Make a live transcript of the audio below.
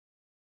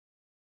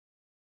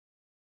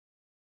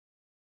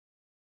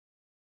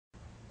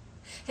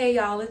Hey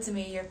y'all, it's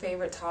me, your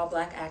favorite tall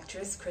black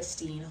actress,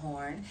 Christine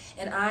Horn,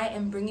 and I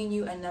am bringing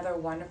you another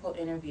wonderful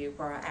interview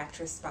for our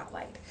Actress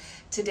Spotlight.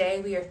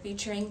 Today we are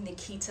featuring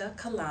Niketa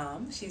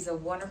Calame. She's a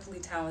wonderfully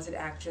talented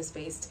actress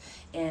based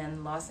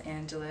in Los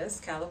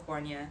Angeles,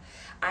 California.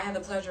 I had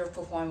the pleasure of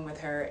performing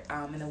with her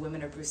in the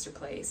Women of Brewster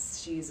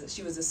Place.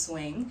 She was a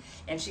swing,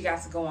 and she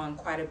got to go on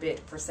quite a bit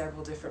for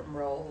several different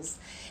roles.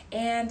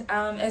 And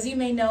as you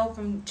may know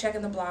from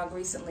checking the blog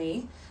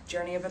recently,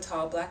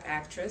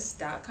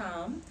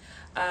 journeyofatallblackactress.com,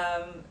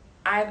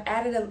 I've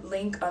added a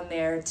link on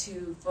there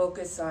to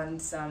focus on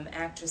some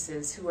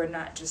actresses who are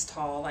not just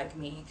tall like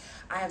me.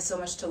 I have so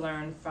much to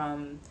learn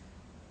from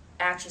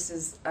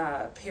actresses,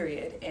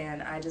 period,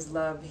 and I just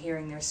love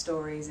hearing their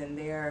stories and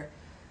their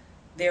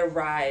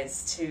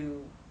rise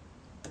to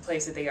the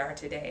place that they are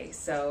today.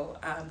 So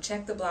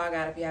check the blog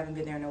out if you haven't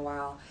been there in a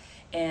while,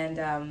 and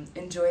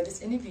enjoy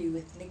this interview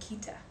with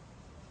Niketa.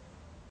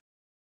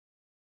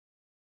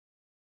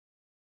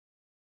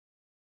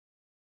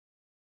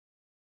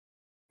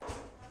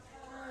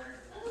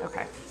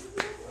 Okay.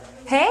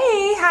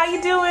 Hey, how you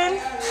doing?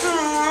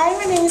 Hi,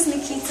 my name is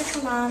Niketa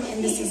Calame,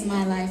 and this is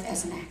my life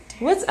as an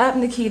actor. What's up,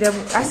 Niketa?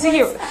 I see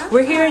you.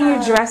 We're here in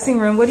your dressing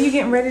room. What are you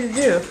getting ready to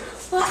do?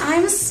 Well,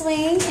 I'm a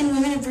swing in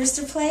Women of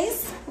Brewster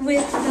Place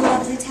with the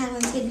lovely,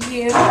 talented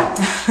you,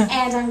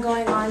 and I'm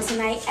going on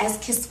tonight as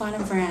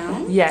Kiswana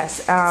Brown.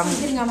 Yes. So I'm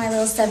putting on my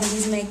little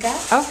 70s makeup.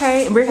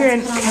 Okay, we're here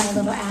in. Put on my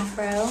little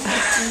afro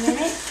in a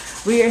minute.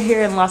 We are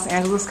here in Los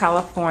Angeles,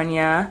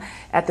 California,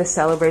 at the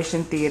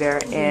Celebration Theater,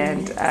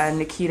 and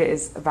Niketa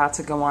is about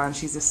to go on.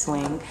 She's a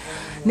swing.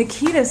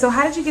 Niketa, so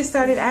how did you get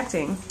started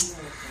acting?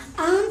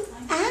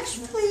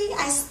 Actually,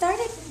 I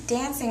started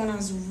dancing when I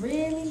was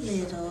really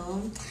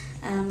little,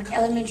 like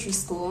elementary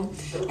school,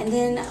 and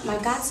then my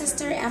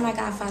godsister and my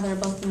godfather are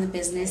both in the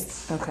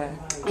business. Okay.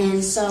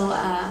 And so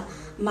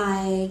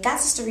my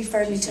godsister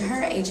referred me to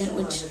her agent,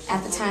 which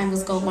at the time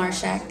was Gold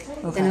Marshak.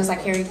 Okay. Then it was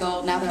like Harry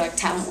Gold. Now they're like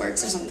Talent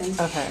Works or something.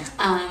 Okay.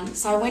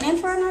 So I went in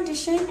for an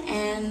audition,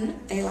 and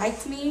they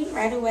liked me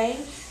right away.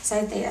 So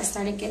I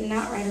started getting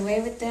out right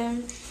away with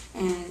them,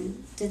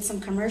 and did some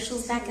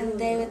commercials back in the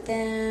day with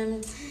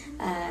them.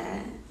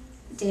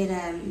 Did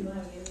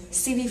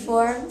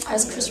CB4. I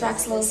was Chris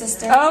Rock's little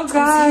sister. Oh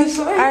gosh,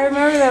 I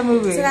remember that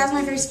movie. So that was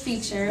my first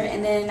feature,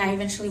 and then I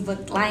eventually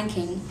booked Lion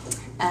King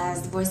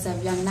as the voice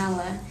of young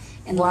Nala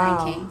in The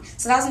Lion King.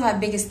 So that was my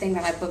biggest thing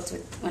that I booked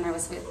when I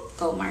was with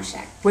Gold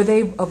Marshak. Were they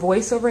a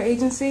voiceover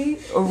agency?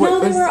 Or no,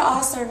 they were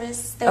all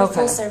service. They were okay.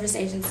 Full service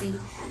agency.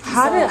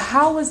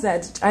 How was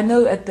that? I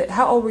know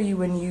how old were you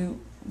when you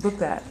booked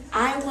that?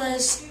 I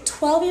was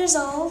 12 years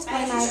old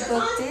when I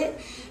booked it,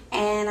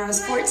 and I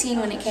was 14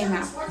 when it came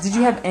out. Did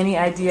you have any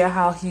idea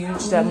how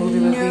huge that movie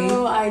would be?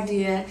 No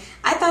idea.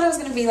 I thought it was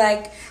going to be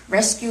like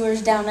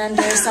Rescuers Down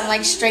Under, some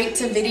like straight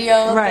to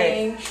video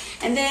thing.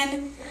 And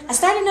then I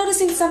started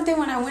noticing something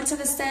when I went to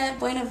the set,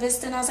 Buena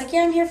Vista, and I was like,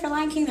 yeah, I'm here for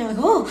Lion King. They're like,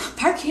 oh,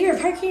 park here.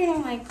 And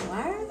I'm like,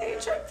 why are they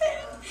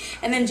tripping?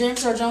 And then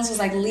James Earl Jones was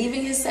like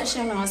leaving his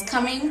session when I was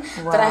coming,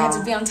 but I had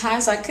to be on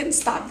time, so I couldn't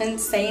stop and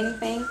say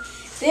anything.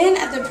 Then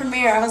at the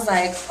premiere, I was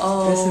like,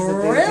 oh, this is a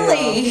big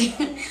really?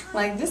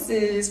 Like, this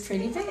is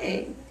pretty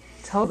big.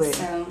 Totally.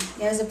 So,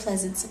 yeah, it was a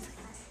pleasant surprise.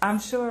 I'm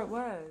sure it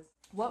was.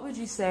 What would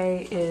you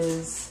say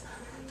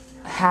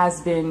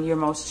has been your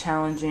most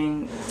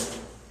challenging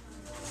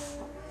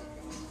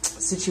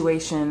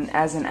situation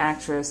as an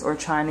actress, or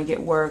trying to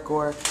get work,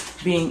 or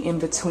being in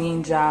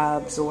between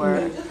jobs,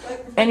 or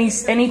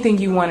anything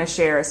you want to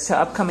share as to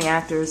upcoming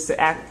actors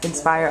to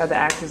inspire other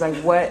actors? Like,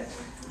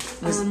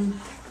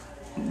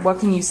 what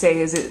can you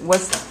say?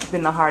 What's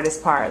been the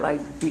hardest part?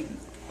 Like,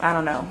 I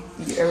don't know.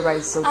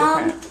 Everybody's so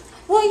different.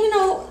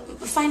 Well,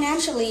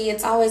 financially,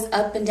 it's always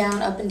up and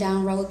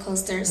down roller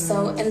coaster.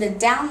 So in the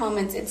down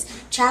moments, it's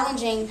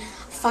challenging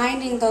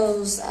finding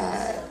those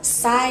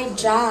side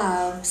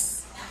jobs,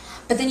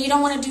 but then you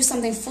don't want to do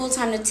something full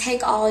time to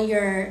take all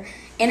your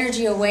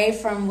energy away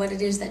from what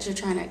it is that you're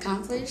trying to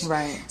accomplish.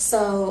 Right.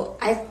 So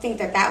I think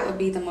that would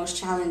be the most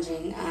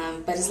challenging.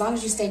 But as long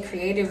as you stay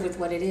creative with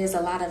what it is,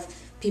 a lot of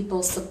people,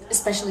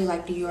 especially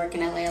like New York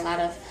and LA, a lot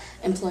of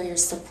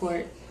employers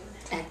support,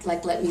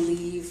 like let me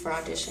leave for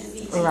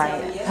auditions.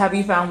 Right. Like, have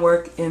you found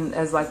work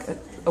as like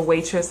a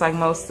waitress, like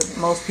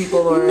most people,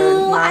 or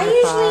no?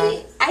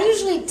 I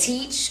usually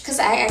teach, because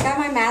I got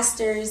my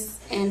master's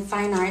in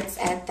fine arts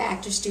at the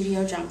Actor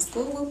Studio Drama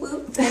School, whoop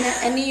whoop,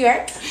 in New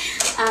York.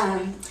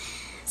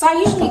 So I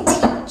usually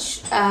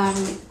teach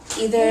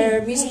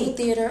either musical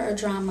theater or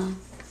drama.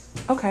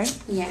 Okay.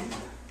 Yeah.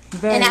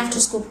 And after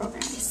school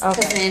programs.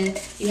 Because then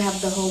you have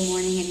the whole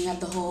morning and you have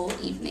the whole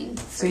evening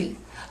free.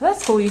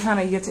 That's cool. You kind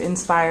of get to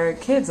inspire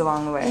kids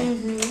along the way.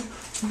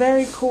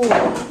 Very cool.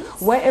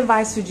 What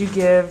advice would you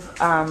give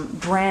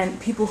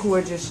people who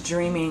are just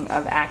dreaming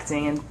of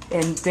acting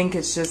and think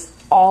it's just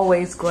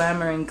always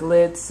glamour and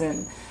glitz,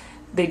 and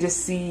they just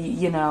see,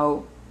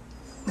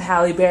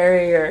 Halle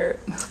Berry or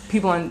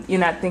people, and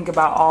not think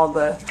about all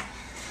the...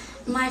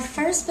 My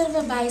first bit of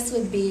advice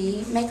would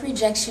be, make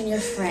rejection your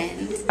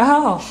friend.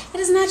 Oh. It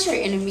is not your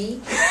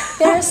enemy.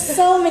 There are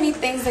so many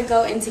things that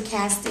go into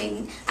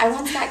casting. I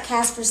once got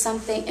cast for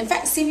something. In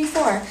fact, see,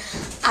 before,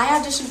 I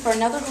auditioned for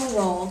another whole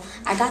role.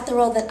 I got the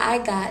role that I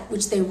got,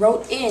 which they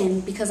wrote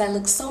in because I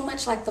look so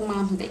much like the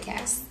mom who they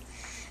cast.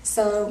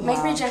 So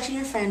make rejection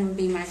your friend would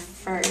be my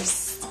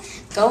first.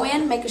 Go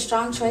in, make a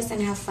strong choice,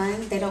 and have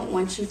fun. They don't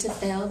want you to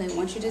fail. They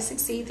want you to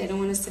succeed. They don't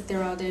want to sit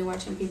there all day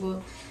watching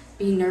people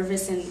be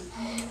nervous and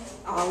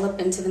all up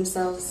into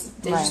themselves.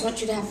 They just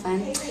want you to have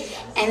fun.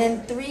 And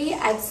then 3,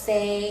 I'd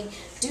say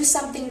do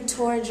something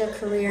towards your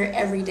career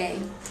every day.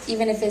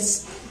 Even if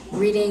it's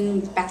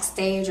reading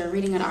backstage or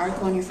reading an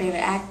article on your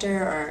favorite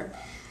actor or,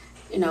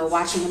 you know,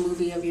 watching a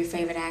movie of your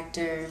favorite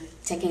actor,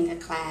 taking a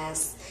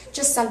class.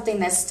 Just something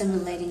that's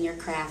stimulating your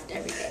craft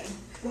every day.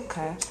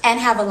 Okay. And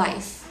have a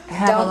life.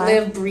 Don't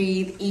live,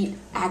 breathe, eat,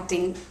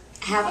 acting.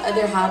 Have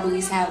other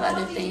hobbies, have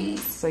other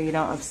things. So you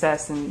don't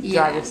obsess and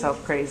drive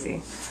yourself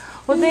crazy.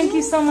 Well, thank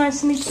you so much,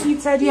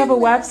 Niketa. Do you have a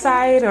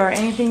website or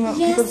anything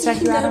people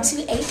check you out on? Yes,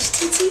 you can go to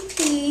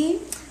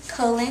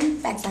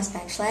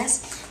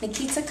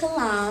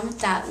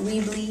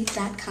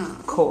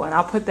http://NiketaCalame.weebly.com. Cool, and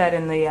I'll put that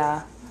in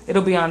the,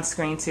 it'll be on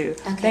screen too.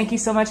 Okay. Thank you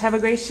so much. Have a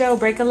great show.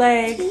 Break a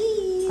leg.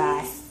 Peace.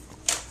 Bye.